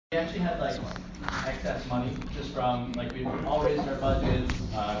We actually had like excess money just from like we all raised our budgets.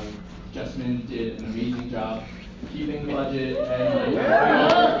 Justman did an amazing job keeping the budget and like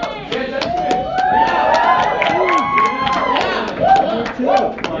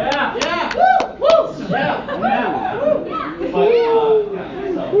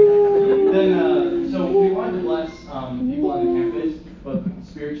so we wanted to bless people on the campus, both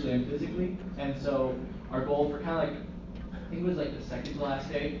spiritually and physically, and so our goal for kind of like I think it was like the second to last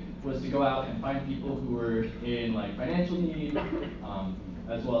day, was to go out and find people who were in like financial need,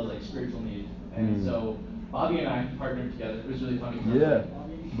 as well as like spiritual need. And so Bobby and I partnered together. It was really funny. Yeah,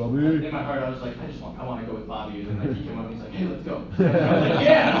 Bobby. In my heart, I was like, I want to go with Bobby. And then like he came up and he's like, hey, let's go. And I was like,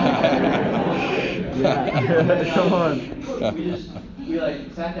 yeah. Come on. We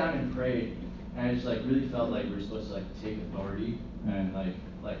like sat down and prayed, and I just like really felt like we were supposed to like take authority and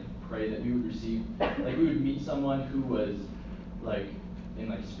like pray that we would receive, like we would meet someone who was like in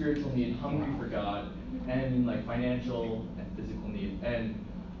like spiritual need, hungry for God, and in like financial and physical need. And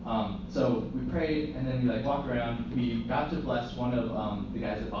so we prayed, and then we like walked around. We got to bless one of the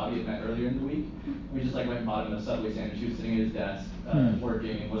guys that Bobby had met earlier in the week. We just like went and bought him a Subway sandwich. He was sitting at his desk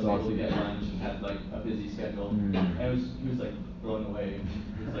working and wasn't able to get lunch and had like a busy schedule. And he was like blown away.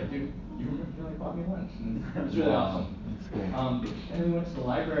 He was like, dude, you like bought me lunch. And it was really awesome. And then we went to the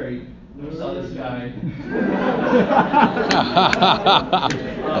library. We saw this guy.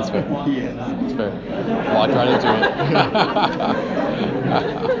 That's fair. That's fair. Walked right into it.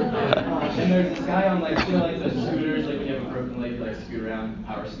 And there's this guy on like the scooters, like when you have a broken leg, you like scoot around,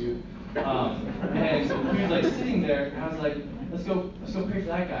 power scoot. And he was like sitting there, and I was like, let's go pray for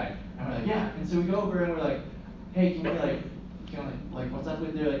that guy. And we're like, yeah. And so we go over and we're like, hey, can you what's up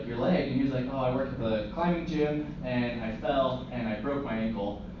with your leg? And he was like, oh, I work at the climbing gym, and I fell and I broke my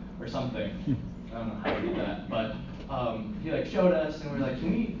ankle or something. I don't know how he did that, but he like showed us, and we're like,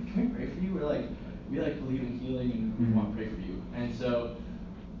 can we pray for you? We believe in healing, and we want to pray for you. And so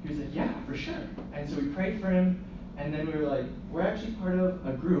he was like, yeah, for sure. And so we prayed for him, and then we were like, we're actually part of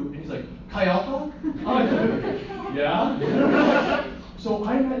a group. And he's like, Chi Alpha? Yeah. So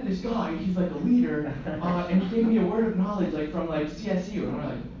I met this guy. He's like a leader, and he gave me a word of knowledge like from like CSU, and we're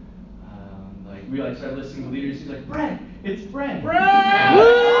like. We started listening to leaders. He's like, Brent, it's Brent. Brent!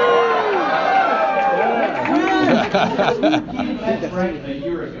 He met Brent a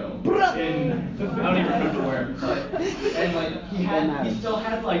year ago I don't even remember where, but he still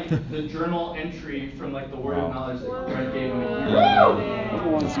had like the journal entry from like the word of knowledge that Brent gave him a year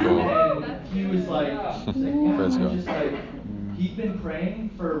ago. That's cool. And he was like, yeah, he'd been praying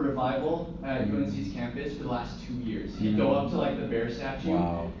for a revival at UNC's campus for the last 2 years. He'd go up to like the bear statue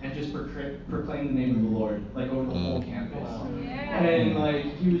and just proclaim the name of the Lord, like over the whole campus. And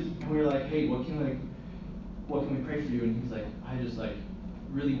we were like, hey, what can we pray for you? And he's like, I just like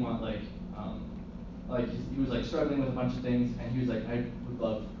really want he was like struggling with a bunch of things, and he was like, I would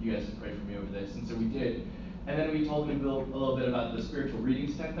love you guys to pray for me over this. And so we did. And then we told him a little bit about the spiritual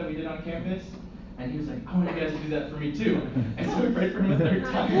reading tent that we did on campus. And he was like, I want you guys to do that for me too. And so we prayed for him a third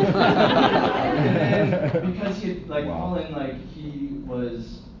time. And then because he had fallen,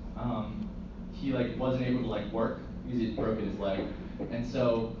 he wasn't able to work because he had broken his leg. And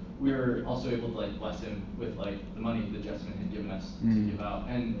so we were also able to bless him with the money that Justin had given us to give out.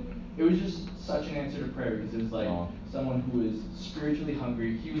 And it was just such an answer to prayer because it was someone who was spiritually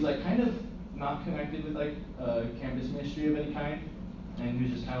hungry. He was kind of not connected with a campus ministry of any kind. And he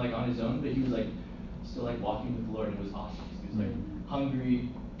was just kind of on his own, but he was still walking with the Lord, and it was awesome. He was hungry,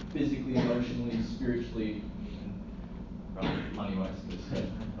 physically, emotionally, spiritually, and probably money-wise because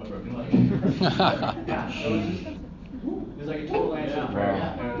a broken leg. Yeah, so it was a total answer to prayer.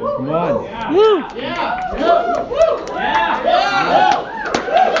 Yeah. Come on. Yeah.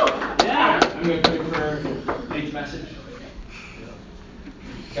 I'm going to pray for Nate's message.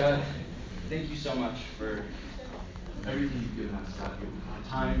 God, thank you so much for everything you've given us, God. Our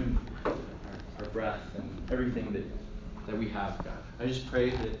time, our breath, and everything that we have, God. I just pray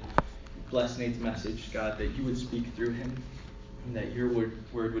that you bless Nate's message, God, that you would speak through him, and that your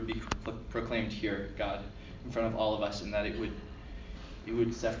word would be proclaimed here, God, in front of all of us, and that it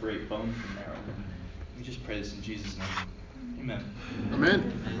would separate bone from marrow. And we just pray this in Jesus' name. Amen.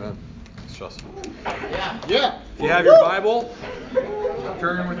 Amen. Trust. Yeah. If you have your Bible,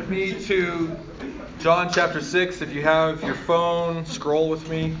 turn with me to John chapter 6. If you have your phone, scroll with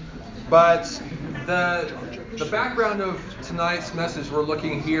me. But the background of tonight's message, we're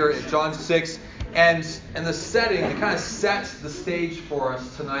looking here at John 6, and the setting, it kind of sets the stage for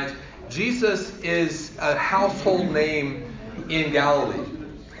us tonight. Jesus is a household name in Galilee.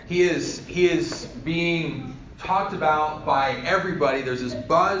 He is being talked about by everybody. There's this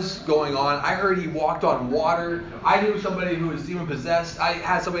buzz going on. I heard he walked on water. I knew somebody who was demon possessed. I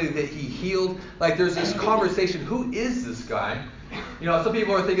had somebody that he healed. Like, there's this conversation. Who is this guy? Some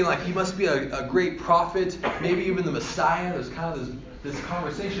people are thinking like he must be a great prophet, maybe even the Messiah. There's kind of this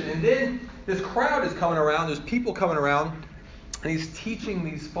conversation. And then this crowd is coming around. There's people coming around. And he's teaching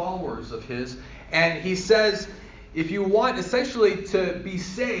these followers of his. And he says, if you want essentially to be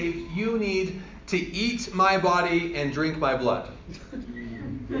saved, you need to eat my body and drink my blood.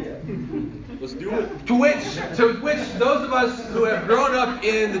 Let's do it. To which those of us who have grown up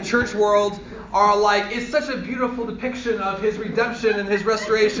in the church world are like, it's such a beautiful depiction of his redemption and his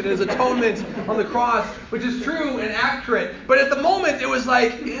restoration and his atonement on the cross, which is true and accurate. But at the moment, it was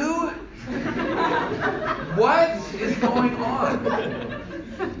like, ew, what is going on?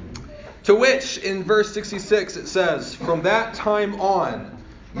 To which, in verse 66, it says, from that time on,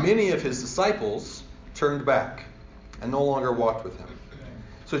 many of his disciples turned back and no longer walked with him.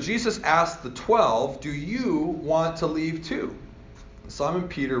 So Jesus asked the 12, do you want to leave too? Simon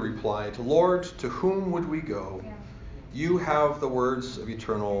Peter replied, Lord, to whom would we go? You have the words of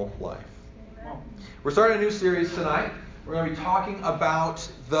eternal life. We're starting a new series tonight. We're going to be talking about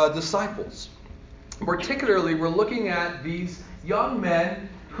the disciples. Particularly, we're looking at these young men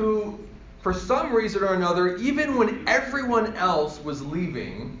who, for some reason or another, even when everyone else was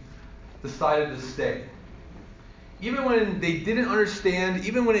leaving, decided to stay. Even when they didn't understand,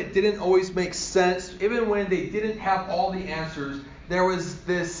 even when it didn't always make sense, even when they didn't have all the answers, there was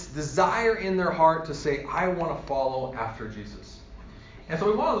this desire in their heart to say, I want to follow after Jesus. And so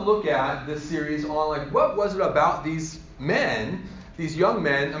we want to look at this series on like what was it about these men, these young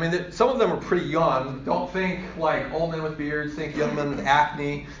men. I mean, some of them are pretty young. Don't think like old men with beards. Think young men with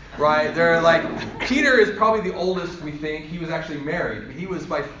acne, right? They're like, Peter is probably the oldest we think. He was actually married. He was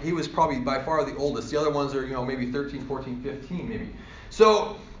probably by far the oldest. The other ones are, maybe 13, 14, 15 maybe.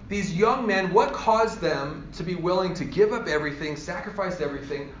 So these young men, what caused them to be willing to give up everything, sacrifice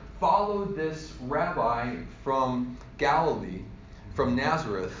everything, follow this rabbi from Galilee, from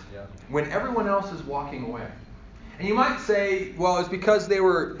Nazareth, when everyone else is walking away? And you might say, well, it's because they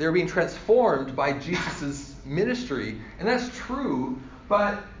were being transformed by Jesus' ministry, and that's true,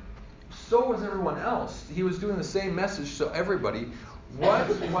 but so was everyone else. He was doing the same message to everybody. What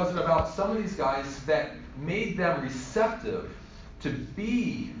was it about some of these guys that made them receptive to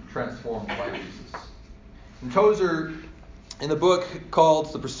be transformed by Jesus? And Tozer, in the book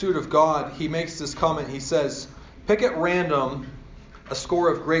called The Pursuit of God, he makes this comment. He says, pick at random a score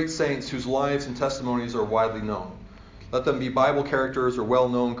of great saints whose lives and testimonies are widely known. Let them be Bible characters or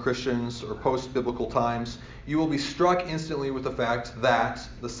well-known Christians or post-biblical times. You will be struck instantly with the fact that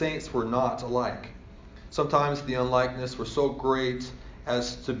the saints were not alike. Sometimes the unlikeness were so great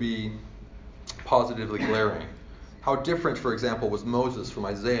as to be positively glaring. How different, for example, was Moses from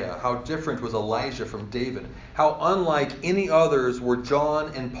Isaiah? How different was Elijah from David? How unlike any others were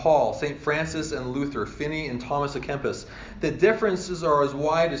John and Paul, St. Francis and Luther, Finney and Thomas à Kempis. The differences are as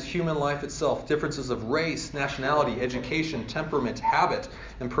wide as human life itself. Differences of race, nationality, education, temperament, habit,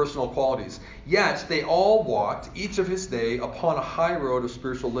 and personal qualities. Yet they all walked, each of his day, upon a high road of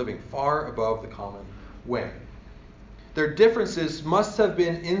spiritual living, far above the common way. Their differences must have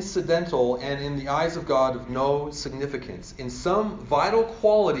been incidental and in the eyes of God of no significance. In some vital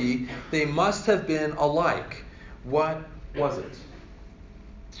quality, they must have been alike. What was it? And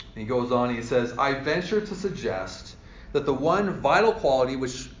he goes on, he says, I venture to suggest that the one vital quality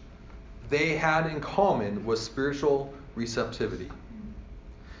which they had in common was spiritual receptivity.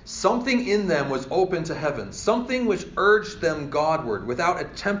 Something in them was open to heaven, something which urged them Godward. Without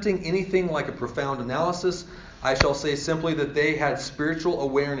attempting anything like a profound analysis, I shall say simply that they had spiritual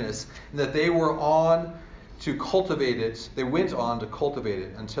awareness and that they were on to cultivate it. They went on to cultivate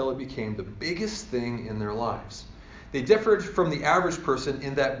it until it became the biggest thing in their lives. They differed from the average person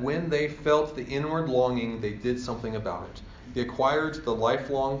in that when they felt the inward longing, they did something about it. They acquired the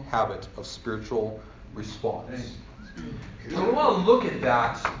lifelong habit of spiritual response. So we want to look at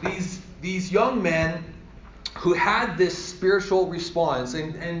that. These young men who had this spiritual response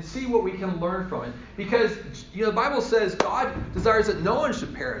and see what we can learn from it. Because the Bible says God desires that no one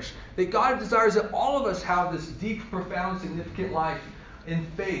should perish. That God desires that all of us have this deep, profound, significant life in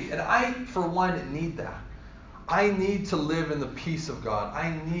faith. And I, for one, need that. I need to live in the peace of God.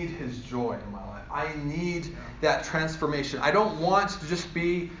 I need His joy in my life. I need that transformation. I don't want to just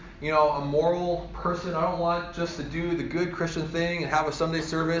be a moral person. I don't want just to do the good Christian thing and have a Sunday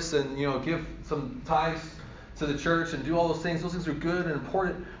service and give some tithes to the church and do all those things. Those things are good and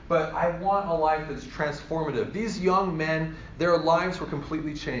important, but I want a life that's transformative. These young men, their lives were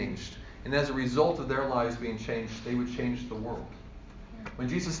completely changed. And as a result of their lives being changed, they would change the world. When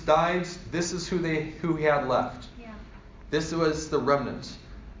Jesus died, this is who he had left. Yeah. This was the remnant.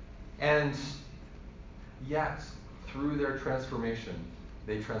 And yet, through their transformation,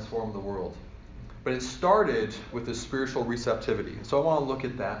 they transformed the world. But it started with a spiritual receptivity. And so I want to look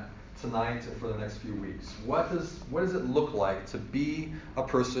at that tonight and for the next few weeks. What does it look like to be a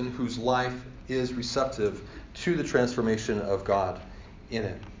person whose life is receptive to the transformation of God in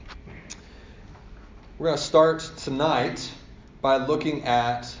it? We're going to start tonight by looking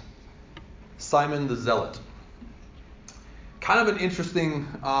at Simon the Zealot. Kind of an interesting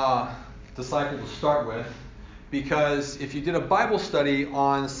disciple to start with, because if you did a Bible study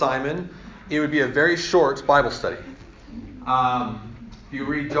on Simon, it would be a very short Bible study. If you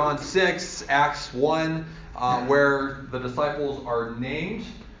read John 6, Acts 1, where the disciples are named,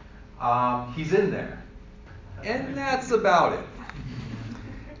 he's in there. And that's about it.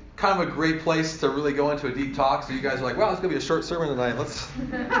 Kind of a great place to really go into a deep talk. So you guys are like, wow, it's going to be a short sermon tonight.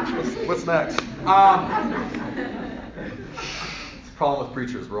 What's next? It's the problem with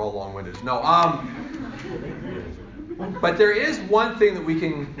preachers. We're all long-winded. No. But there is one thing that we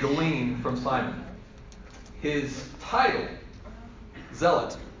can glean from Simon. His title,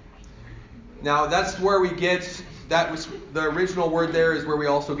 Zealot. Now, that's where we get, that was the original word there is where we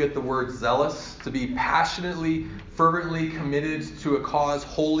also get the word zealous, to be passionately, fervently committed to a cause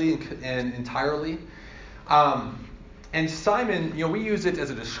wholly and entirely. And Simon, we use it as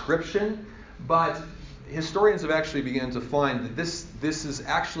a description, but historians have actually begun to find that this is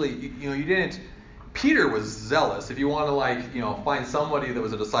actually, you didn't, Peter was zealous. If you want to find somebody that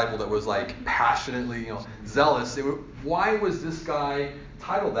was a disciple that was passionately, zealous, why was this guy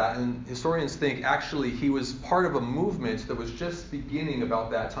titled that? And historians think actually he was part of a movement that was just beginning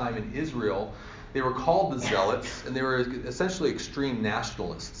about that time in Israel. They were called the Zealots, and they were essentially extreme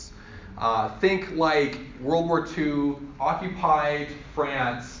nationalists. Think like World War II, occupied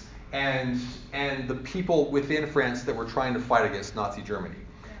France, and the people within France that were trying to fight against Nazi Germany.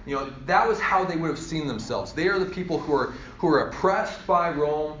 That was how they would have seen themselves. They are the people who are oppressed by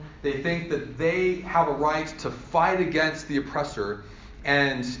Rome. They think that they have a right to fight against the oppressor,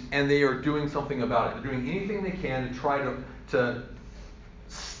 and they are doing something about it. They're doing anything they can to try to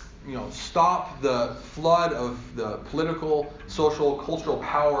stop the flood of the political, social, cultural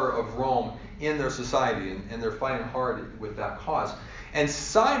power of Rome in their society, and they're fighting hard with that cause. And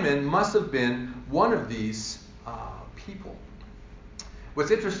Simon must have been one of these people. What's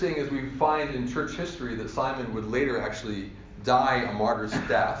interesting is we find in church history that Simon would later actually die a martyr's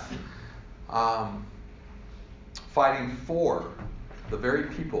death, fighting for the very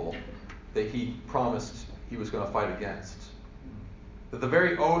people that he promised he was going to fight against. That the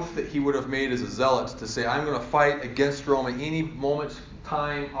very oath that he would have made as a zealot to say, I'm going to fight against Rome at any moment,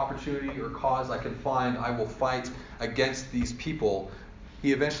 time, opportunity, or cause I can find, I will fight against these people.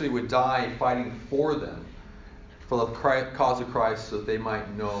 He eventually would die fighting for them, for the cause of Christ, so that they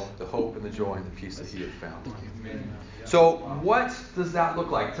might know the hope and the joy and the peace that he had found. So what does that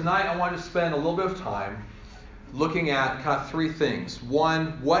look like? Tonight I want to spend a little bit of time looking at kind of three things.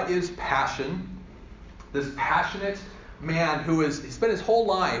 One, what is passion? This passionate man who has spent his whole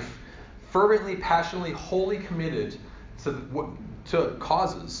life fervently, passionately, wholly committed to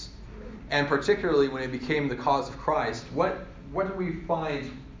causes, and particularly when it became the cause of Christ. What do we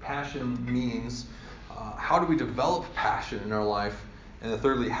find passion means? How do we develop passion in our life? And then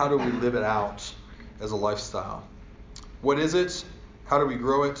thirdly, how do we live it out as a lifestyle? What is it? How do we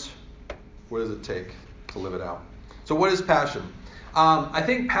grow it? What does it take to live it out? So what is passion? I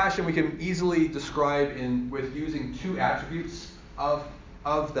think passion we can easily describe with using two attributes of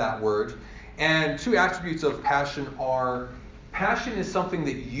that word. And two attributes of passion are, passion is something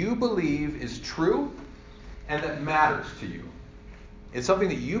that you believe is true and that matters to you. It's something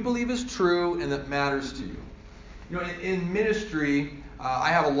that you believe is true and that matters to you. In ministry, I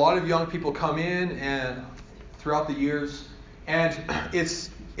have a lot of young people come in and throughout the years, and it's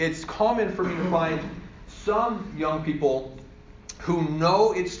common for me to find some young people who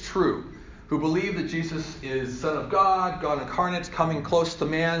know it's true, who believe that Jesus is Son of God, God incarnate, coming close to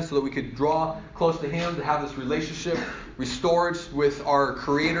man so that we could draw close to him, to have this relationship restored with our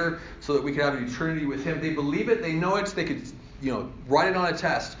Creator so that we could have an eternity with him. They believe it, they know it, they could write it on a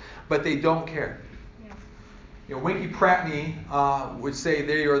test, but they don't care. Yeah. Winky Pratney would say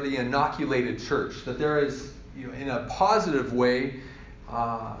they are the inoculated church, that there is, in a positive way,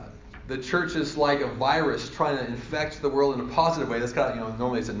 the church is like a virus trying to infect the world in a positive way. That's kind of,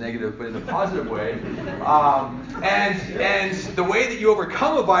 normally it's a negative, but in a positive way. And the way that you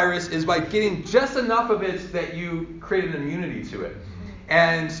overcome a virus is by getting just enough of it that you create an immunity to it.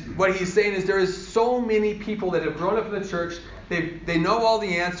 And what he's saying is there is so many people that have grown up in the church. They know all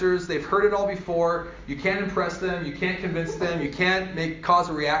the answers. They've heard it all before. You can't impress them. You can't convince them. You can't cause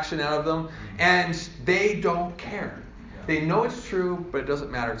a reaction out of them. And they don't care. They know it's true, but it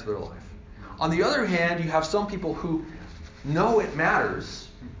doesn't matter to their life. On the other hand, you have some people who know it matters,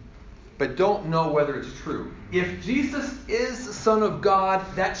 but don't know whether it's true. If Jesus is the Son of God,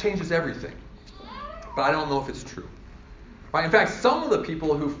 that changes everything. But I don't know if it's true. Right? In fact, some of the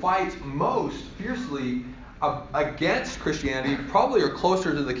people who fight most fiercely against Christianity probably are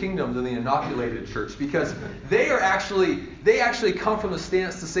closer to the kingdom than the inoculated church, because they actually come from the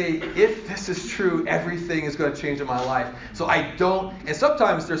stance to say, if this is true, everything is going to change in my life. So I don't, and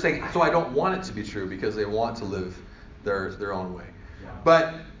sometimes they're saying, so I don't want it to be true, because they want to live their own way.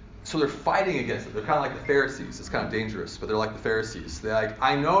 But so they're fighting against it. They're kind of like the Pharisees. It's kind of dangerous, but they're like the Pharisees. They're like,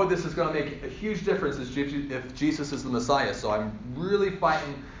 I know this is going to make a huge difference if Jesus is the Messiah, so I'm really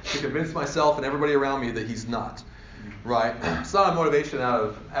fighting to convince myself and everybody around me that he's not. Right? It's not a motivation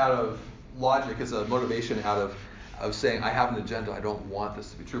out of logic. It's a motivation out of saying, I have an agenda. I don't want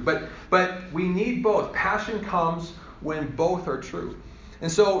this to be true. But we need both. Passion comes when both are true.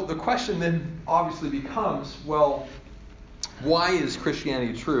 And so the question then obviously becomes, well, why is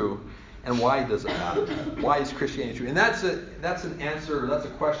Christianity true, and why does it matter? Why is Christianity true? And that's an answer, that's a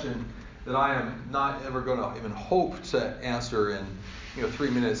question that I am not ever going to even hope to answer in 3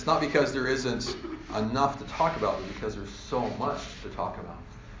 minutes. Not because there isn't enough to talk about, but because there's so much to talk about.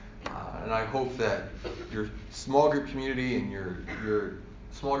 And I hope that your small group community and your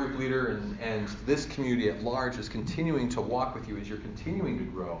small group leader and this community at large is continuing to walk with you as you're continuing to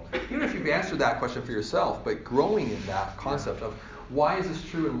grow. Even if you've answered that question for yourself, but growing in that concept of why is this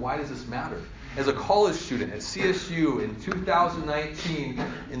true and why does this matter? As a college student at CSU in 2019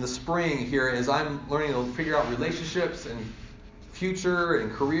 in the spring here, as I'm learning to figure out relationships and future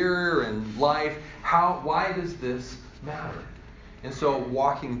and career and life, why does this matter? And so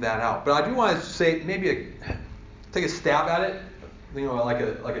walking that out. But I do want to say, take a stab at it. Like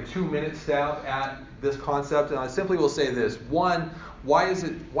a 2-minute stab at this concept, and I simply will say this: one, why is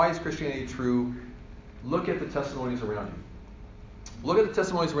Christianity true? Look at the testimonies around you. Look at the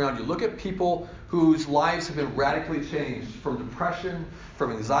testimonies around you. Look at people whose lives have been radically changed from depression,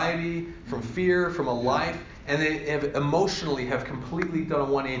 from anxiety, from fear, from a life, and they have emotionally completely done a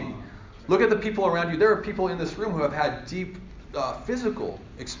 180. Look at the people around you. There are people in this room who have had deep physical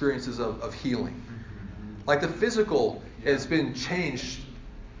experiences of healing. Like the physical has been changed,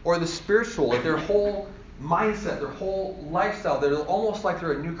 or the spiritual, like their whole mindset, their whole lifestyle, they're almost like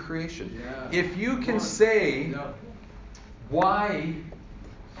they're a new creation. Yeah. If you can say why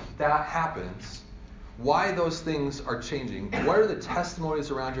that happens, why those things are changing, what are the testimonies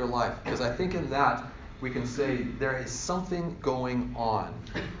around your life? Because I think in that we can say there is something going on.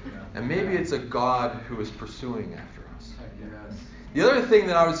 And maybe it's a God who is pursuing after us. The other thing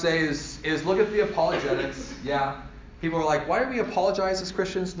that I would say is look at the apologetics. Yeah. People are like, why do we apologize as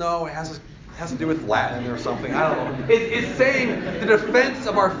Christians? No, it has to do with Latin or something. I don't know. It's saying the defense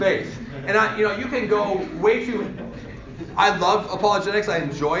of our faith. And you can go way too. I love apologetics. I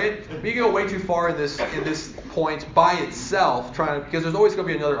enjoy it. But you can go way too far in this point by itself, because there's always going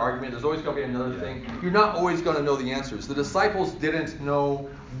to be another argument. There's always going to be another thing. You're not always going to know the answers. The disciples didn't know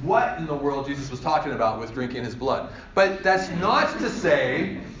what in the world Jesus was talking about with drinking his blood. But that's not to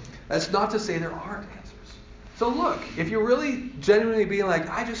say there aren't answers. So look, if you're really genuinely being like,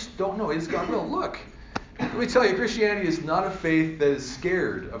 I just don't know, is God real? Look, let me tell you, Christianity is not a faith that is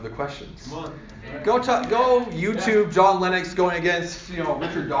scared of the questions. Go YouTube John Lennox going against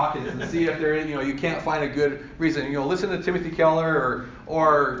Richard Dawkins and see if there you can't find a good reason. Listen to Timothy Keller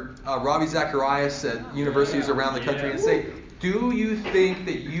or Ravi Zacharias at universities around the country and say, do you think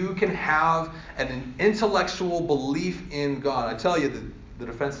that you can have an intellectual belief in God? I tell you, the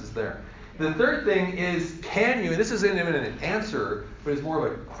defense is there. The third thing is, can you, and this isn't even an answer, but it's more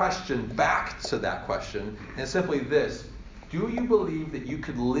of a question back to that question, and simply this: do you believe that you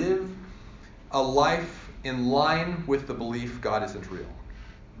could live a life in line with the belief God isn't real?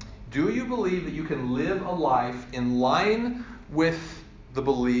 Do you believe that you can live a life in line with the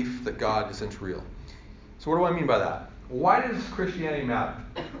belief that God isn't real? So what do I mean by that? Why does Christianity matter?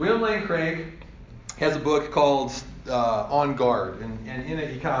 William Lane Craig has a book called On Guard, and in it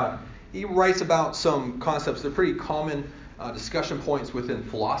he writes about some concepts. They're pretty common discussion points within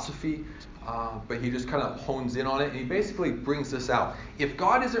philosophy, but he just kind of hones in on it, and he basically brings this out. If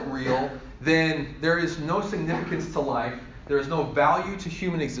God isn't real, then there is no significance to life, there is no value to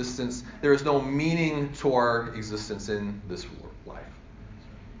human existence, there is no meaning to our existence in this life.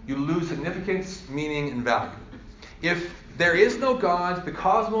 You lose significance, meaning, and value. If there is no God. The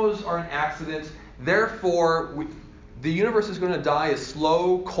cosmos are an accident. Therefore, the universe is going to die a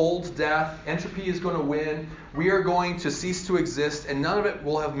slow, cold death. Entropy is going to win. We are going to cease to exist, and none of it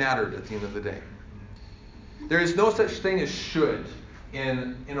will have mattered at the end of the day. There is no such thing as should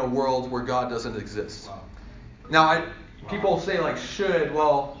in a world where God doesn't exist. Wow. Now, people say like should.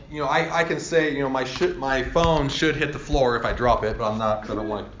 Well, I can say my phone should hit the floor if I drop it, but I'm not because I don't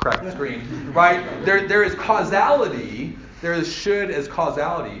want to crack the screen. Right? There is causality. There is should as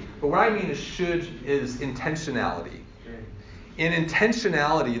causality, but what I mean is should is intentionality. In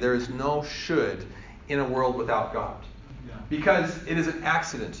intentionality, there is no should in a world without God. Because it is an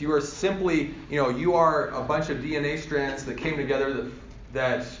accident. You are simply, you are a bunch of DNA strands that came together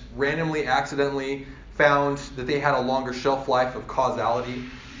that randomly, accidentally found that they had a longer shelf life of causality.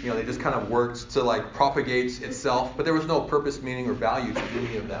 They just kind of worked to propagate itself, but there was no purpose, meaning, or value to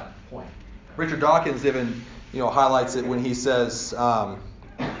any of that point. Richard Dawkins even, highlights it when he says,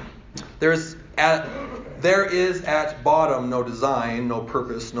 there is at bottom no design, no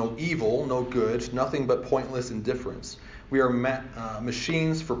purpose, no evil, no good, nothing but pointless indifference. We are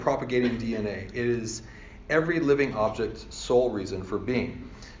machines for propagating DNA. It is every living object's sole reason for being.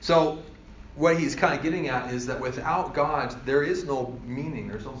 So what he's kind of getting at is that without God, there is no meaning,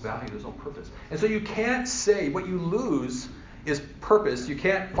 there's no value, there's no purpose. And so you can't say what you lose is purpose. You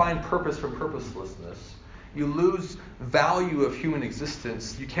can't find purpose from purposelessness. You lose value of human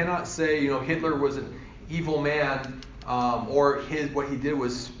existence. You cannot say, Hitler was an evil man, or what he did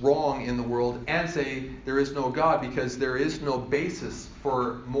was wrong in the world, and say there is no God, because there is no basis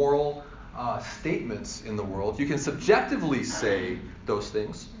for moral statements in the world. You can subjectively say those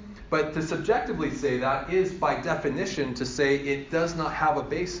things, but to subjectively say that is by definition to say it does not have a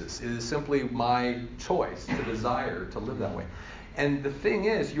basis. It is simply my choice to desire to live that way. And the thing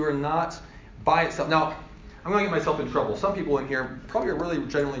is, you are not by itself. Now, I'm going to get myself in trouble. Some people in here probably are really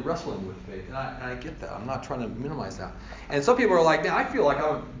generally wrestling with faith, and I get that. I'm not trying to minimize that. And some people are like, man, I feel like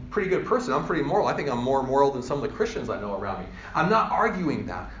I'm a pretty good person. I'm pretty moral. I think I'm more moral than some of the Christians I know around me. I'm not arguing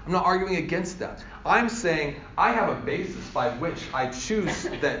that. I'm not arguing against that. I'm saying I have a basis by which I choose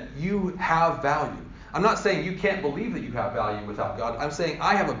that you have value. I'm not saying you can't believe that you have value without God. I'm saying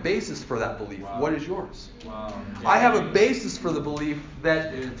I have a basis for that belief. Wow. What is yours? Wow. I have a basis for the belief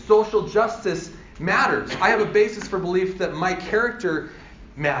that social justice matters. I have a basis for belief that my character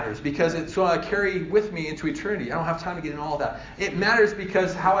matters because it's going to carry with me into eternity. I don't have time to get into all of that. It matters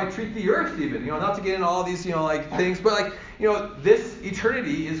because how I treat the earth even, not to get into all these, things, but this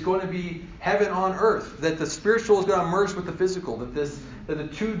eternity is going to be heaven on earth, that the spiritual is going to merge with the physical, that the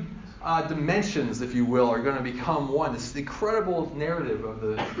two dimensions, if you will, are going to become one. This incredible narrative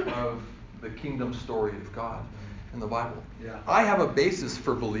of the kingdom story of God in the Bible. Yeah. I have a basis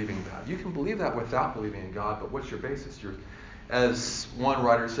for believing that. You can believe that without believing in God, but what's your basis? As one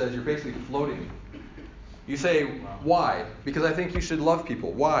writer says, you're basically floating. You say, why? Because I think you should love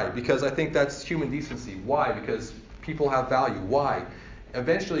people. Why? Because I think that's human decency. Why? Because people have value. Why?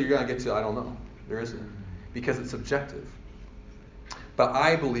 Eventually you're going to get to, I don't know. There isn't. Because it's subjective. But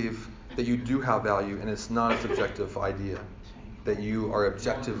I believe that you do have value, and it's not a subjective idea. That you are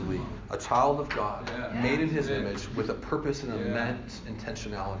objectively a child of God, made in His image, with a purpose and a meant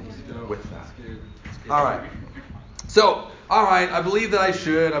intentionality with that. All right. So, all right, I believe that I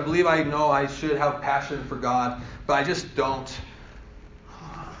should. I believe I know I should have passion for God, but I just don't.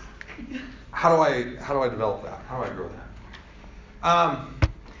 How do I develop that? How do I grow that?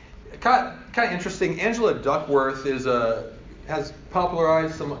 Kind of interesting. Angela Duckworth has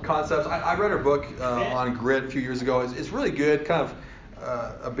popularized some concepts. I read her book on grit a few years ago. It's really good, kind of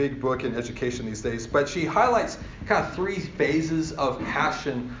a big book in education these days. But she highlights kind of three phases of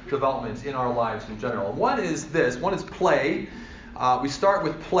passion development in our lives in general. One is this. One is play. We start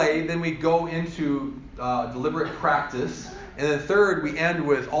with play, then we go into deliberate practice, and then third, we end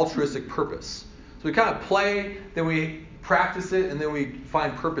with altruistic purpose. So we kind of play, then we practice it, and then we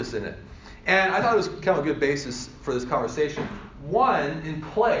find purpose in it. And I thought it was kind of a good basis for this conversation. One, in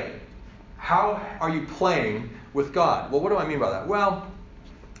play, how are you playing with God? Well, what do I mean by that? Well,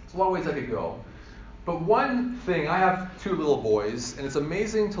 there's a lot of ways I could go. But one thing, I have two little boys, and it's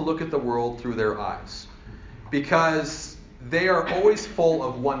amazing to look at the world through their eyes. Because they are always full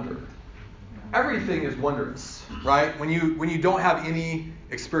of wonder. Everything is wondrous, right? When you don't have any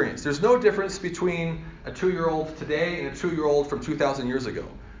experience. There's no difference between a 2-year-old today and a 2-year-old from 2,000 years ago.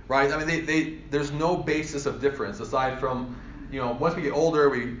 Right? I mean, there's no basis of difference aside from once we get older,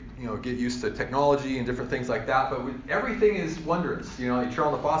 we get used to technology and different things like that. But everything is wondrous. You turn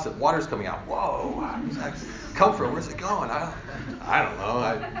on the faucet, water's coming out. Whoa, where's that come from? Where's it going? I don't know.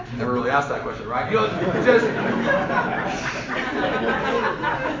 I never really asked that question, right? Just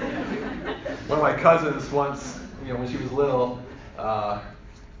one of my cousins once, when she was little.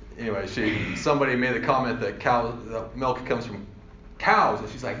 Somebody made the comment that the milk comes from cows, and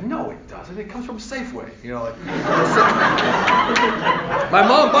she's like, no, it doesn't. It comes from Safeway. My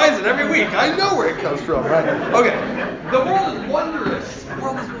mom buys it every week. I know where it comes from, right? Okay. The world is wondrous. The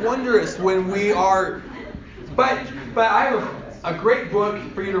world is wondrous when we are. But I have a great book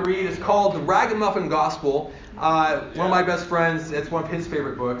for you to read. It's called The Ragamuffin Gospel. One of my best friends, it's one of his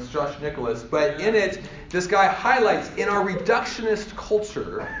favorite books, Josh Nicholas. But in it, this guy highlights in our reductionist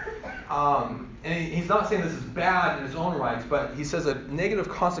culture. And he's not saying this is bad in his own rights, but he says a negative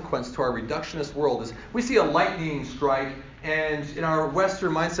consequence to our reductionist world is we see a lightning strike, and in our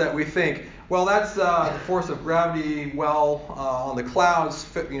Western mindset we think, well, that's the force of gravity, on the clouds,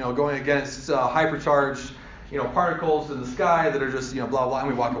 going against hypercharged, particles in the sky that are just, blah, blah, and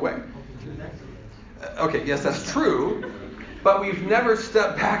we walk away. Okay, yes, that's true, but we've never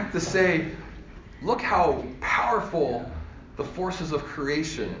stepped back to say, look how powerful the forces of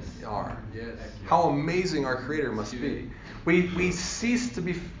creation are. How amazing our Creator must be. We cease to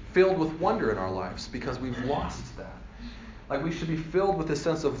be filled with wonder in our lives because we've lost that. Like, we should be filled with a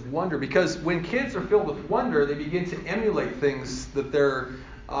sense of wonder, because when kids are filled with wonder, they begin to emulate things that they're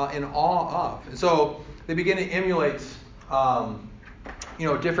in awe of. And so they begin to emulate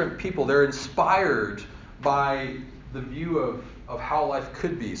different people. They're inspired by the view of how life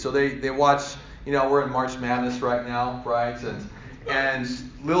could be. So they watch. We're in March Madness right now, right? And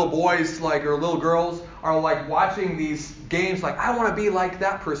little boys or little girls are watching these games I want to be like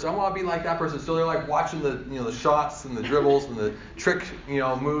that person. I want to be like that person. So they're watching the the shots and the dribbles and the trick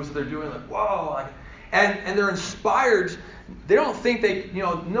moves that they're doing. Whoa! And they're inspired. They don't think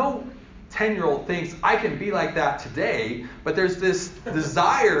no 10-year-old thinks I can be like that today, but there's this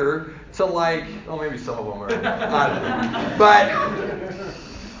desire to maybe some of them are, I don't know.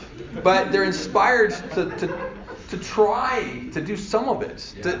 But they're inspired to try to do some of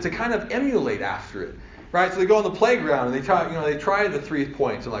it, to kind of emulate after it, right? So they go on the playground and they try the 3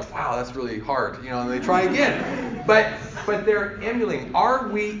 points. They're wow, that's really hard, and they try again. But they're emulating. Are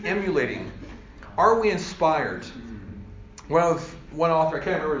we emulating? Are we inspired? One author, I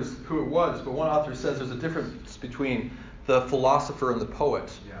can't remember who it was, but one author says there's a difference between the philosopher and the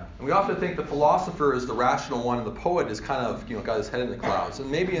poet. And we often think the philosopher is the rational one, and the poet is kind of got his head in the clouds. And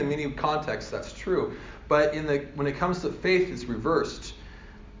maybe in many contexts that's true, but when it comes to faith, it's reversed.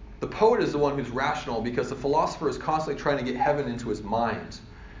 The poet is the one who's rational, because the philosopher is constantly trying to get heaven into his mind,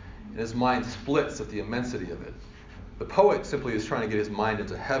 and his mind splits at the immensity of it. The poet simply is trying to get his mind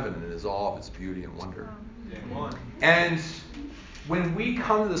into heaven and his awe of its beauty and wonder. And when we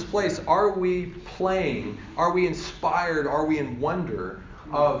come to this place, are we playing? Are we inspired? Are we in wonder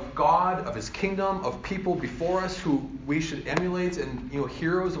of God, of His kingdom, of people before us who we should emulate, and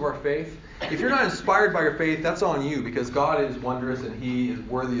heroes of our faith? If you're not inspired by your faith, that's on you, because God is wondrous and He is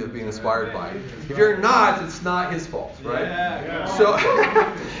worthy of being inspired by. If you're not, it's not His fault, right? So,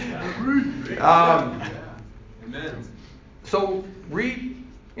 so read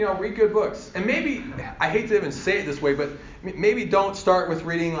good books. And maybe, I hate to even say it this way, but maybe don't start with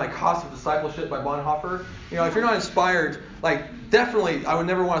reading Cost of Discipleship by Bonhoeffer. If you're not inspired, definitely, I would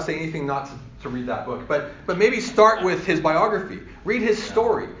never want to say anything not to read that book. But maybe start with his biography. Read his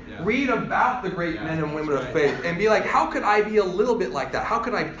story. Read about the great men and women of faith. And be how could I be a little bit like that? How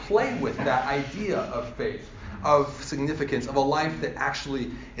could I play with that idea of faith, of significance, of a life that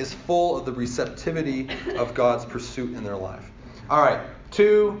actually is full of the receptivity of God's pursuit in their life? All right.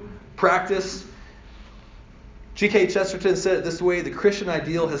 2, practice. G.K. Chesterton said it this way: the Christian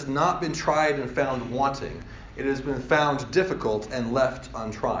ideal has not been tried and found wanting. It has been found difficult and left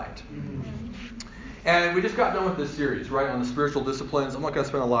untried. And we just got done with this series, right, on the spiritual disciplines. I'm not going to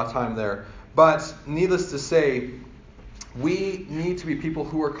spend a lot of time there. But needless to say, we need to be people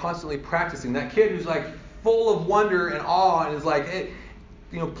who are constantly practicing. That kid who's full of wonder and awe and is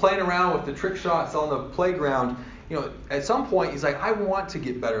playing around with the trick shots on the playground, at some point he's I want to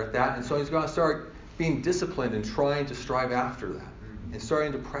get better at that. And so he's going to start being disciplined and trying to strive after that and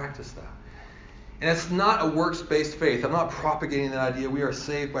starting to practice that. And it's not a works-based faith. I'm not propagating that idea. We are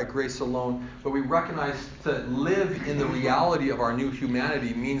saved by grace alone. But we recognize to live in the reality of our new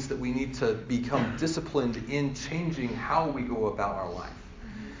humanity means that we need to become disciplined in changing how we go about our life.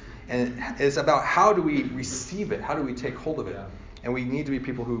 And it's about how do we receive it? How do we take hold of it? And we need to be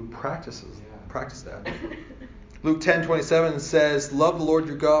people who practice that. Luke 10:27 says, love the Lord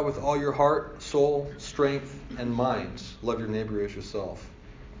your God with all your heart, soul, strength, and mind. Love your neighbor as yourself.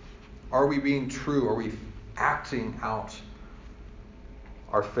 Are we being true? Are we acting out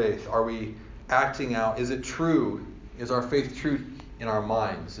our faith? Are we acting out? Is it true? Is our faith true in our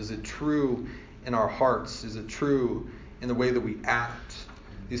minds? Is it true in our hearts? Is it true in the way that we act?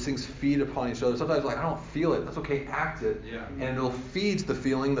 These things feed upon each other. Sometimes I don't feel it. That's okay, act it. Yeah. And it'll feed the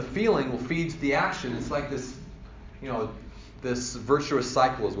feeling. The feeling will feed the action. It's like this, this virtuous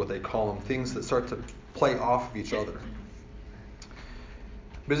cycle is what they call them. Things that start to play off of each other.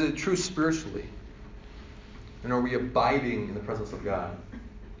 But is it true spiritually? And are we abiding in the presence of God?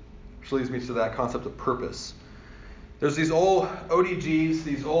 Which leads me to that concept of purpose. There's these old ODGs,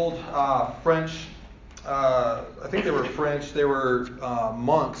 these old French, I think they were French, they were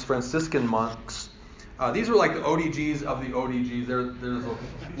monks, Franciscan monks. These were like the ODGs of the ODGs. There's a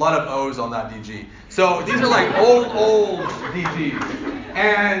lot of O's on that DG. So these are like old DGs.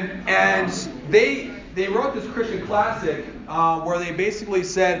 And they wrote this Christian classic where they basically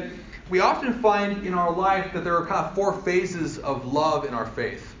said, we often find in our life that there are kind of 4 phases of love in our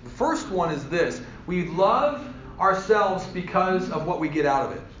faith. The first one is this. We love ourselves because of what we get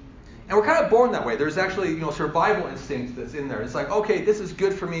out of it. And we're kind of born that way. There's actually, survival instinct that's in there. It's like, okay, this is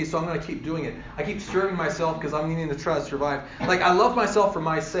good for me, so I'm going to keep doing it. I keep serving myself because I'm needing to try to survive. Like, I love myself for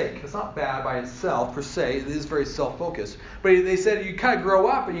my sake. It's not bad by itself, per se. It is very self-focused. But they said you kind of grow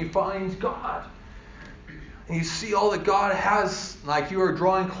up and you find God. And you see all that God has, like you are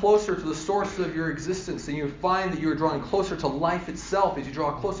drawing closer to the source of your existence. And you find that you are drawing closer to life itself as you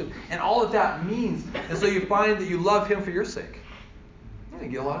draw closer. And all that that means. And so you find that you love Him for your sake. You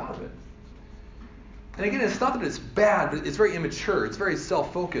get a lot out of it. And again, it's not that it's bad, but it's very immature. It's very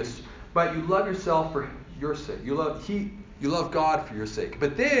self-focused. But you love yourself for your sake. You love God for your sake.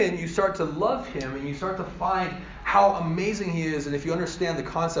 But then you start to love Him and you start to find how amazing He is. And if you understand the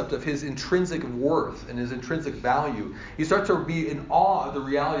concept of His intrinsic worth and His intrinsic value, you start to be in awe of the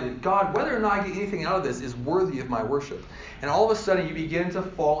reality that God, whether or not I get anything out of this, is worthy of my worship. And all of a sudden you begin to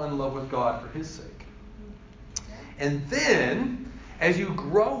fall in love with God for His sake. And then, as you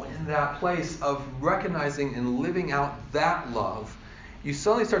grow in that place of recognizing and living out that love, you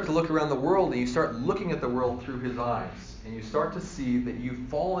suddenly start to look around the world and you start looking at the world through His eyes. And you start to see that you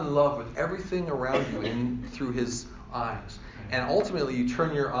fall in love with everything around you through His eyes. And ultimately you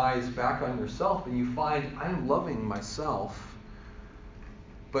turn your eyes back on yourself and you find, I'm loving myself,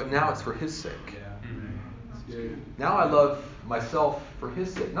 but now it's for His sake. Now I love myself for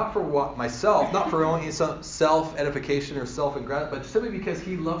His sake. Not for myself, not for only some self-edification or self-ingratitude, but simply because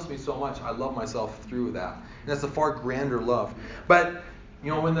He loves me so much, I love myself through that. And that's a far grander love. But,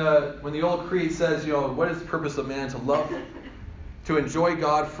 when the old creed says, what is the purpose of man? To love, to enjoy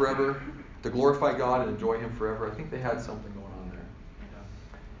God forever, to glorify God and enjoy Him forever. I think they had something going on there.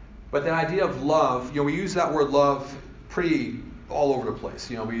 But the idea of love, we use that word love pretty all over the place.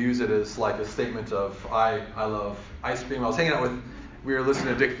 We use it as like a statement of I love ice cream. I was hanging out we were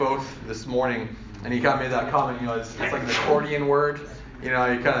listening to Dick Foth this morning, and he kind of made that comment. It's like an accordion word. You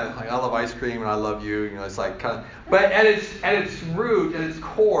kind of like I love ice cream and I love you. It's like kind of. But at its root, at its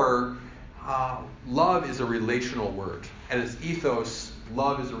core, love is a relational word. At its ethos,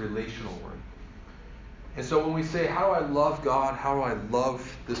 love is a relational word. And so when we say, how do I love God? How do I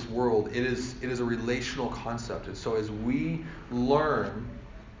love this world? It is a relational concept. And so as we learn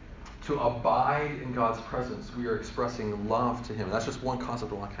to abide in God's presence, we are expressing love to Him. And that's just one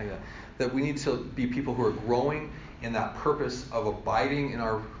concept I want to kind of get. That we need to be people who are growing in that purpose of abiding in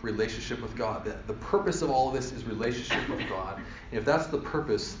our relationship with God. That the purpose of all of this is relationship with God. And if that's the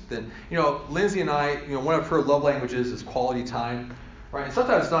purpose, then, Lindsay and I, one of her love languages is quality time. Right? And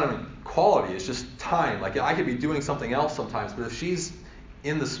sometimes it's not even quality, it's just time. Like I could be doing something else sometimes, but if she's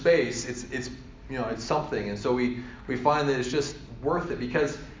in the space, it's something. And so we find that it's just worth it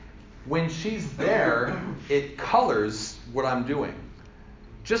because when she's there, it colors what I'm doing.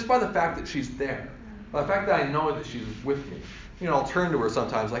 Just by the fact that she's there. By the fact that I know that she's with me. I'll turn to her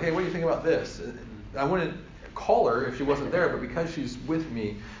sometimes like, hey, what do you think about this? I wouldn't call her if she wasn't there, but because she's with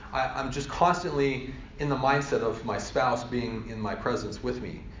me, I'm just constantly in the mindset of my spouse being in my presence with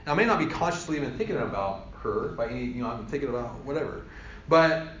me. Now, I may not be consciously even thinking about her by any, I'm thinking about whatever.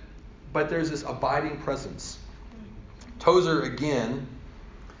 But there's this abiding presence. Tozer, again,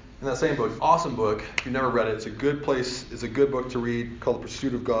 in that same book, awesome book. If you've never read it, it's a good place. It's a good book to read called The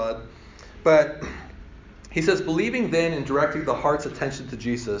Pursuit of God. But he says, believing then in directing the heart's attention to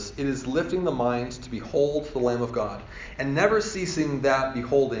Jesus, it is lifting the mind to behold the Lamb of God, and never ceasing that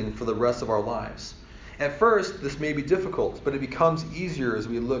beholding for the rest of our lives. At first, this may be difficult, but it becomes easier as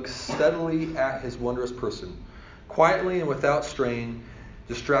we look steadily at His wondrous person, Quietly and without strain,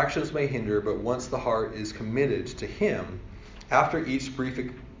 distractions may hinder, but once the heart is committed to Him, after each brief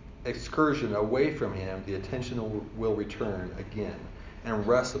excursion away from Him, the attention will return again and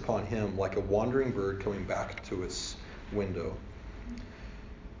rest upon Him like a wandering bird coming back to its window.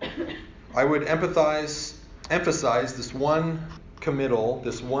 I would emphasize this one committal,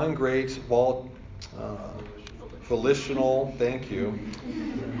 this one great volitional, thank you.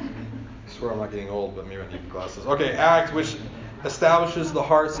 I swear I'm not getting old, but maybe I need glasses. Okay, act which establishes the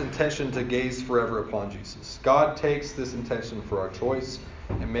heart's intention to gaze forever upon Jesus. God takes this intention for our choice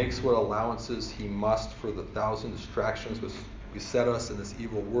and makes what allowances He must for the thousand distractions which beset us in this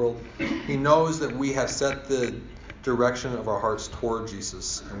evil world. He knows that we have set the direction of our hearts toward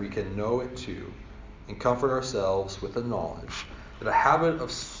Jesus, and we can know it too, and comfort ourselves with the knowledge that a habit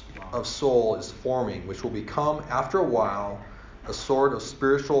of soul is forming, which will become, after a while, a sort of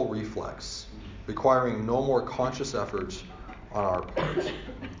spiritual reflex, requiring no more conscious effort on our part.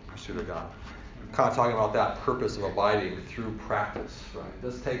 Pursuit of God. Kind of talking about that purpose of abiding through practice, right? It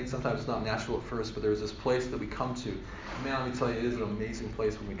does take, sometimes it's not natural at first, but there's this place that we come to. Man, let me tell you, it is an amazing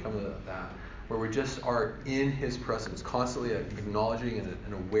place when we come to that, where we just are in His presence, constantly acknowledging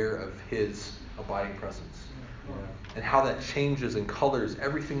and aware of His abiding presence. And how that changes and colors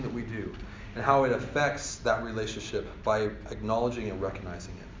everything that we do, and how it affects that relationship by acknowledging and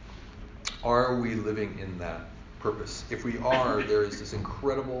recognizing it. Are we living in that purpose? If we are, there is this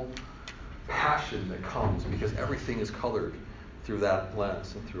incredible passion that comes because everything is colored through that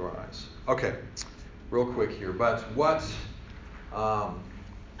lens and through our eyes. Okay, real quick here, but what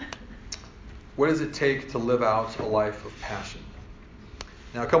does it take to live out a life of passion?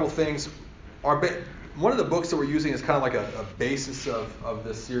 Now, a couple things. One of the books that we're using is kind of like a basis of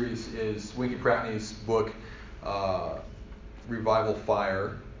this series is Winky Pratney's book, Revival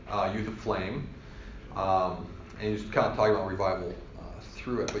Fire, Youth Aflame. And he's kind of talking about revival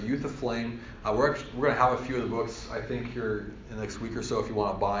through it. But Youth Aflame, we're going to have a few of the books, I think, here in the next week or so if you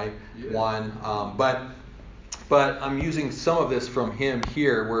want to buy one. But I'm using some of this from him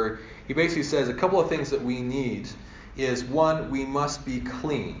here, where he basically says a couple of things that we need is, one, we must be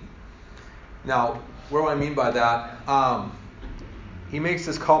clean. Now, what do I mean by that? He makes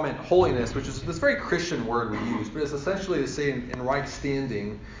this comment, holiness, which is this very Christian word we use, but it's essentially to say in right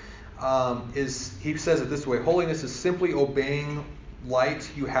standing, he says it this way: holiness is simply obeying light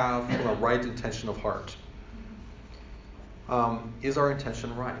you have from a right intention of heart. Is our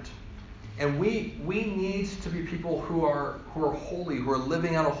intention right? And we need to be people who are holy, who are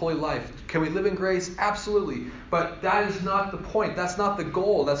living out a holy life. Can we live in grace? Absolutely. But that is not the point. That's not the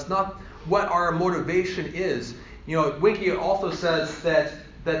goal. That's not what our motivation is. You know, Winky also says that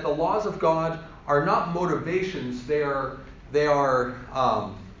the laws of God are not motivations. They are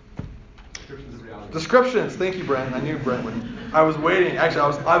descriptions. Thank you, Brent. I knew Brent would. I was waiting.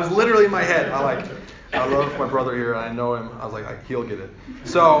 Actually, I was literally in my head. I love my brother here. I know him. I was like, he'll get it.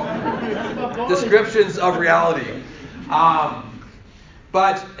 So, descriptions of reality. And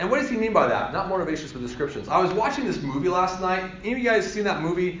what does he mean by that? Not motivations, but descriptions. I was watching this movie last night. Any of you guys seen that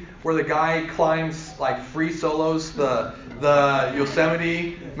movie where the guy climbs, like, free solos the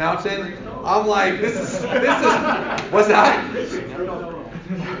Yosemite mountain? I'm like, this is what's that?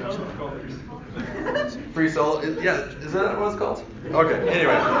 Free solo? Yeah, is that what it's called? Okay,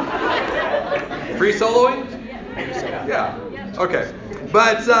 anyway. Free soloing? Yeah. Okay.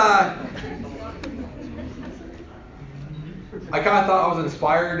 But I kind of thought I was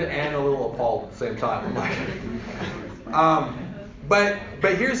inspired and a little appalled at the same time. But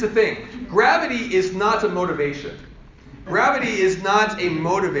here's the thing. Gravity is not a motivation. Gravity is not a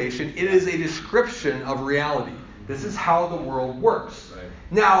motivation. It is a description of reality. This is how the world works. Right.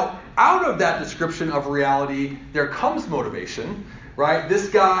 Now, out of that description of reality, there comes motivation, right? This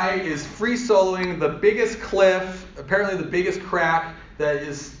guy is free soloing the biggest cliff, apparently the biggest crack that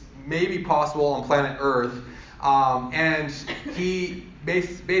is maybe possible on planet Earth. And he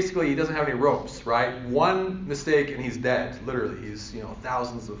basically he doesn't have any ropes, right? One mistake and he's dead. Literally, he's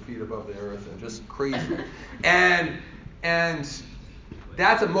thousands of feet above the earth and just crazy. And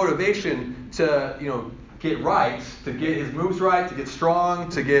that's a motivation to get right, to get his moves right, to get strong,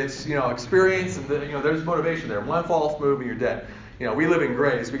 to get experience, and there's motivation there. One false move and you're dead. We live in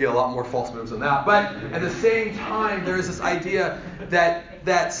grace. We get a lot more false moves than that. But at the same time, there is this idea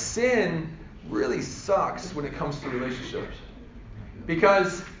that sin really sucks when it comes to relationships.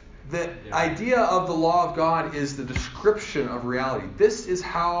 Because the idea of the law of God is the description of reality. This is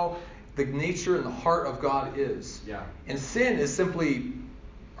how the nature and the heart of God is. Yeah. And sin is simply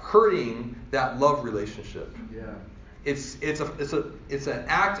hurting that love relationship. Yeah. It's an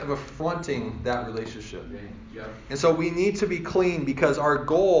act of affronting that relationship. And so we need to be clean because our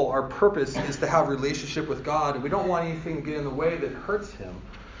goal, our purpose is to have a relationship with God, and we don't want anything to get in the way that hurts Him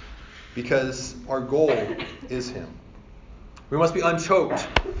because our goal is Him. We must be unchoked.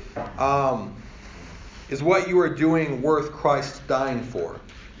 Is what you are doing worth Christ dying for?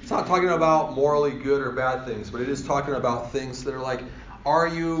 It's not talking about morally good or bad things, but it is talking about things that are like, are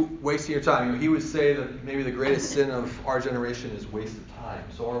you wasting your time? He would say that maybe the greatest sin of our generation is wasted time.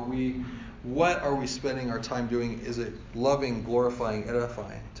 So what are we spending our time doing? Is it loving, glorifying,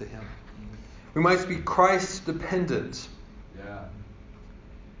 edifying to Him? We must be Christ dependent. Yeah.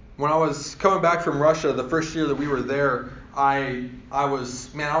 When I was coming back from Russia, the first year that we were there,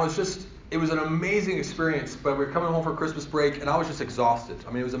 it was an amazing experience, but we were coming home for Christmas break, and I was just exhausted.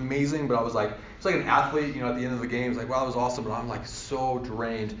 I mean, it was amazing, but I was like, it's like an athlete, at the end of the game, it's like, wow, it was awesome, but I'm like so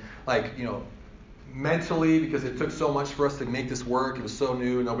drained, mentally, because it took so much for us to make this work. It was so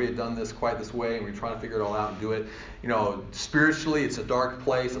new. Nobody had done this quite this way, and we were trying to figure it all out and do it. Spiritually, it's a dark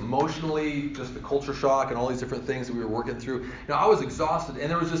place. Emotionally, just the culture shock and all these different things that we were working through. I was exhausted, and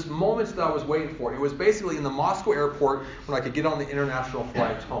there was just moments that I was waiting for. It was basically in the Moscow airport when I could get on the international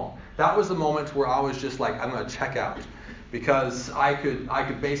flight home. That was the moment where I was just like, I'm going to check out. Because I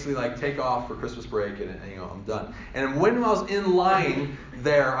could basically take off for Christmas break and I'm done. And when I was in line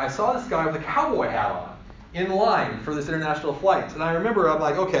there, I saw this guy with a cowboy hat on in line for this international flight. And I remember I'm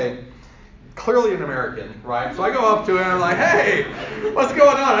like, okay, clearly an American, right? So I go up to him and I'm like, hey, what's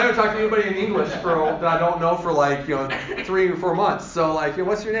going on? I haven't talked to anybody in English that I don't know for 3 or 4 months. So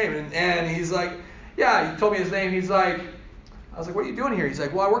what's your name? And he's like, yeah, he told me his name. He's like, I was like, what are you doing here? He's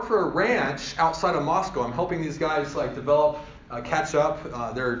like, well, I work for a ranch outside of Moscow. I'm helping these guys develop, catch up.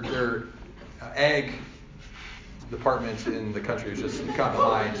 Their egg department in the country is just kind of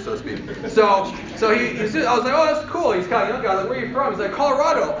behind, so to speak. So I was like, oh, that's cool. He's kind of young guy. I was like, where are you from? He's like,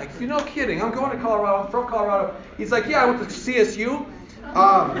 Colorado. I'm like, you're no kidding. I'm going to Colorado. I'm from Colorado. He's like, yeah, I went to CSU.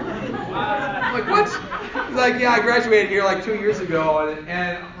 I'm like, what? He's like, yeah, I graduated here 2 years ago.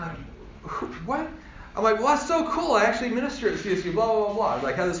 And I'm like, what? I'm like, well, that's so cool. I actually minister at CSU, blah, blah, blah,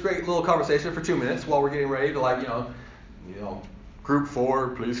 blah. Had this great little conversation for 2 minutes while we're getting ready to, group 4,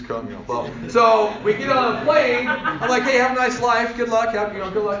 please come, blah. So we get on a plane. I'm like, hey, have a nice life. Good luck.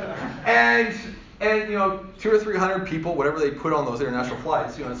 Good luck. And 200 or 300 people, whatever they put on those international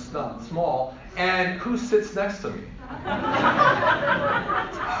flights, it's not small. And who sits next to me?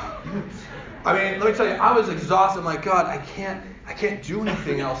 I mean, let me tell you, I was exhausted. I'm like, God, I can't do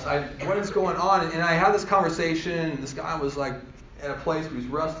anything else. What is going on? And I had this conversation, and this guy was at a place where he was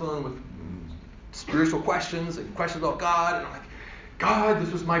wrestling with spiritual questions and questions about God. And I'm like, God,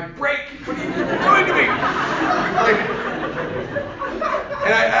 this was my break. What are you doing to me?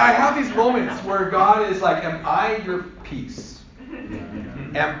 And I have these moments where God is like, am I your peace?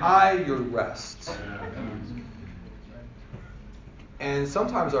 Am I your rest? And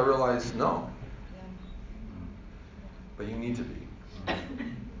sometimes I realize, no. But you need to be.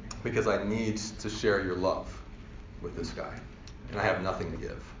 Because I need to share your love with this guy. And I have nothing to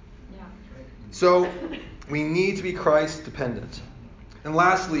give. Yeah. So we need to be Christ dependent. And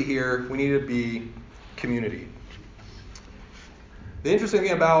lastly here, we need to be community. The interesting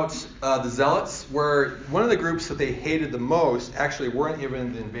thing about the Zealots were one of the groups that they hated the most actually weren't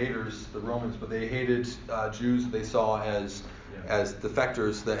even the invaders, the Romans, but they hated Jews that they saw as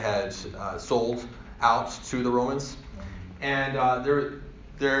defectors that had sold out to the Romans. And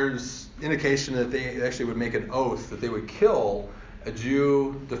there's indication that they actually would make an oath that they would kill a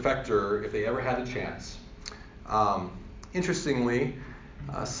Jew defector if they ever had the chance. Interestingly,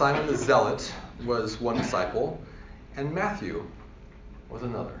 Simon the Zealot was one disciple, and Matthew was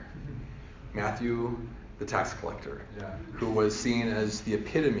another. Matthew, the tax collector, who was seen as the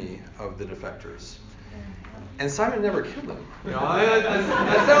epitome of the defectors. And Simon never killed him.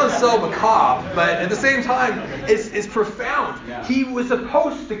 That sounds so macabre, but at the same time, it's profound. Yeah. He was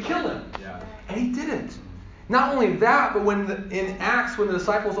supposed to kill him, and he didn't. Not only that, but in Acts, when the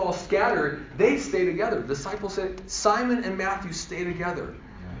disciples all scattered, they stay together. The disciples said, Simon and Matthew stay together.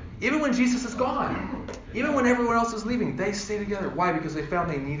 Even when Jesus is gone, even when everyone else is leaving, they stay together. Why? Because they found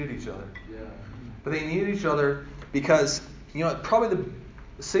they needed each other. But they needed each other because, probably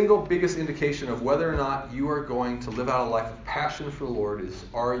the single biggest indication of whether or not you are going to live out a life of passion for the Lord is,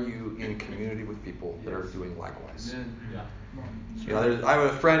 are you in community with people that are doing likewise? I have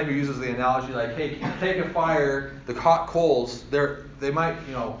a friend who uses the analogy hey, take a fire, the hot coals, they might,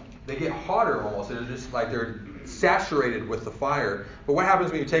 they get hotter almost. They're just they're saturated with the fire. But what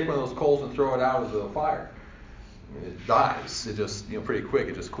happens when you take one of those coals and throw it out into the fire? It dies. It just, pretty quick,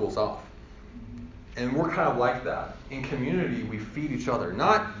 it just cools off. And we're kind of like that. In community, we feed each other,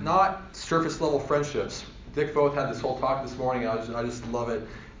 not surface level friendships. Dick Foth had this whole talk this morning. I just love it.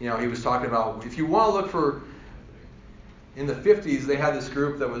 He was talking about if you want to look for. In the 50s, they had this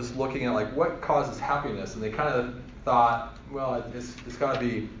group that was looking at like what causes happiness, and they kind of thought, well, it's got to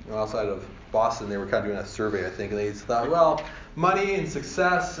be outside of Boston. They were kind of doing a survey, I think, and they thought, well, money and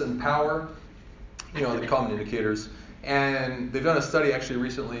success and power, the common indicators. And they've done a study actually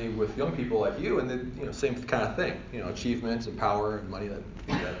recently with young people like you, and then same kind of thing, achievement and power and money.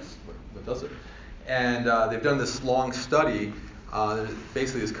 That's what does it. And they've done this long study that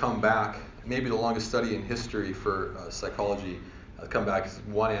basically has come back, maybe the longest study in history for psychology. Come back as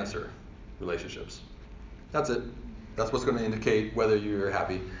one answer: relationships. That's it. That's what's going to indicate whether you're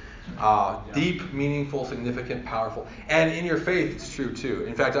happy. Deep, meaningful, significant, powerful. And in your faith, it's true too.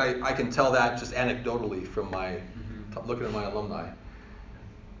 In fact, I can tell that just anecdotally from my looking at my alumni.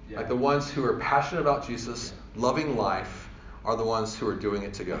 Yeah. Like the ones who are passionate about Jesus, loving life, are the ones who are doing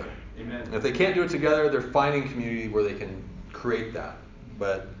it together. Amen. And if they can't do it together, they're finding community where they can create that.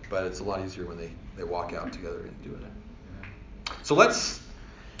 But it's a lot easier when they walk out together and do it. So let's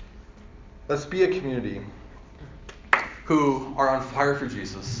be a community who are on fire for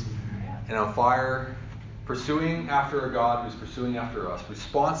Jesus and on fire pursuing after a God who's pursuing after us,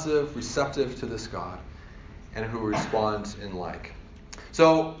 responsive, receptive to this God, and who respond in like.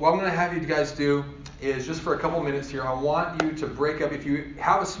 So what I'm going to have you guys do is just for a couple minutes here, I want you to break up. If you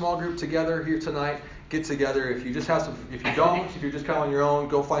have a small group together here tonight, get together. If you just have some, if you don't, if you're just kind of on your own,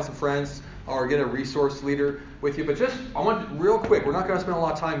 go find some friends or get a resource leader with you. But just, I want real quick, we're not going to spend a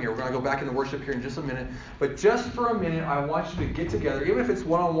lot of time here. We're going to go back into worship here in just a minute. But just for a minute, I want you to get together. Even if it's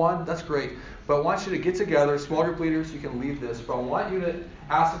one-on-one, that's great. But I want you to get together. Small group leaders, you can lead this. But I want you to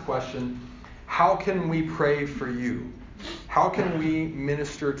ask the question, how can we pray for you? How can we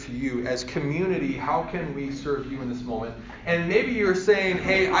minister to you? As community, how can we serve you in this moment? And maybe you're saying,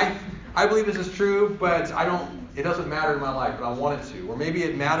 hey, I believe this is true, but it doesn't matter in my life, but I want it to. Or maybe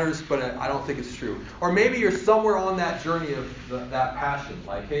it matters, but I don't think it's true. Or maybe you're somewhere on that journey of that passion.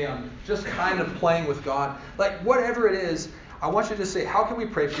 Like, hey, I'm just kind of playing with God. Like, whatever it is, I want you to say, how can we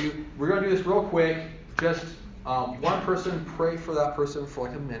pray for you? We're going to do this real quick. Just one person, pray for that person for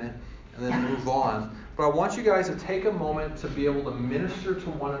like a minute, and then move on. But I want you guys to take a moment to be able to minister to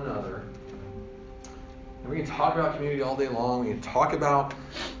one another. And we can talk about community all day long. We can talk about,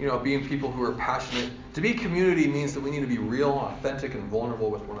 being people who are passionate. To be community means that we need to be real, authentic, and vulnerable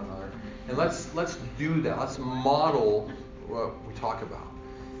with one another. And let's do that. Let's model what we talk about.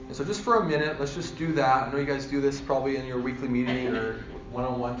 And so just for a minute, let's just do that. I know you guys do this probably in your weekly meeting or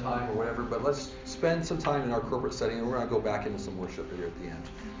one-on-one time or whatever, but let's spend some time in our corporate setting, and we're going to go back into some worship here at the end.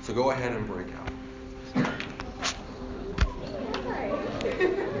 So go ahead and break out.